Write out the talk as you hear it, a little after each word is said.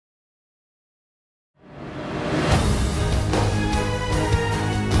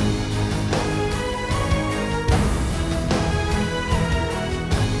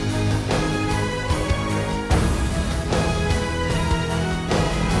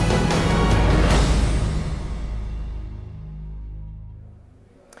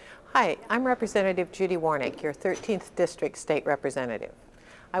Hi, I'm Representative Judy Warnick, your 13th District State Representative.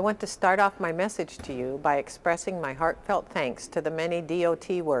 I want to start off my message to you by expressing my heartfelt thanks to the many DOT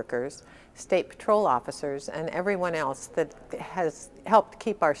workers, state patrol officers, and everyone else that has helped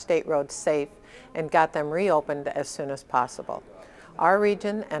keep our state roads safe and got them reopened as soon as possible. Our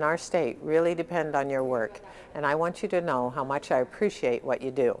region and our state really depend on your work, and I want you to know how much I appreciate what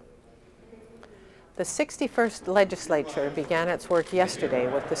you do. The 61st Legislature began its work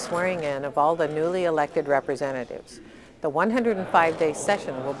yesterday with the swearing in of all the newly elected representatives. The 105-day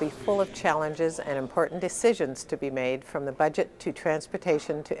session will be full of challenges and important decisions to be made, from the budget to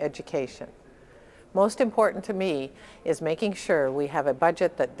transportation to education. Most important to me is making sure we have a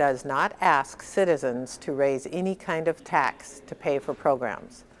budget that does not ask citizens to raise any kind of tax to pay for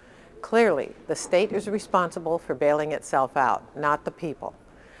programs. Clearly, the state is responsible for bailing itself out, not the people.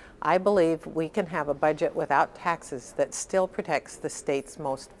 I believe we can have a budget without taxes that still protects the state's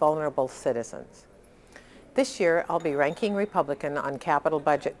most vulnerable citizens. This year, I'll be ranking Republican on Capital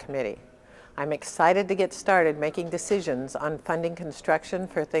Budget Committee. I'm excited to get started making decisions on funding construction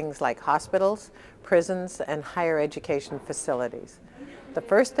for things like hospitals, prisons, and higher education facilities. The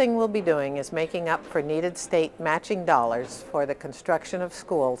first thing we'll be doing is making up for needed state matching dollars for the construction of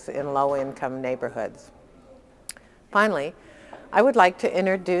schools in low-income neighborhoods. Finally, I would like to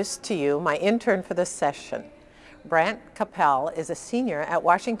introduce to you my intern for this session. Brant Capel is a senior at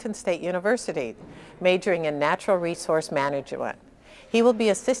Washington State University, majoring in natural resource management. He will be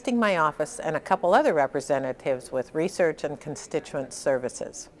assisting my office and a couple other representatives with research and constituent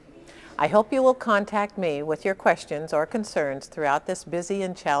services. I hope you will contact me with your questions or concerns throughout this busy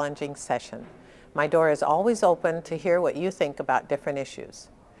and challenging session. My door is always open to hear what you think about different issues.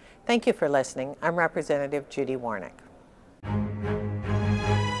 Thank you for listening. I'm Representative Judy Warnick.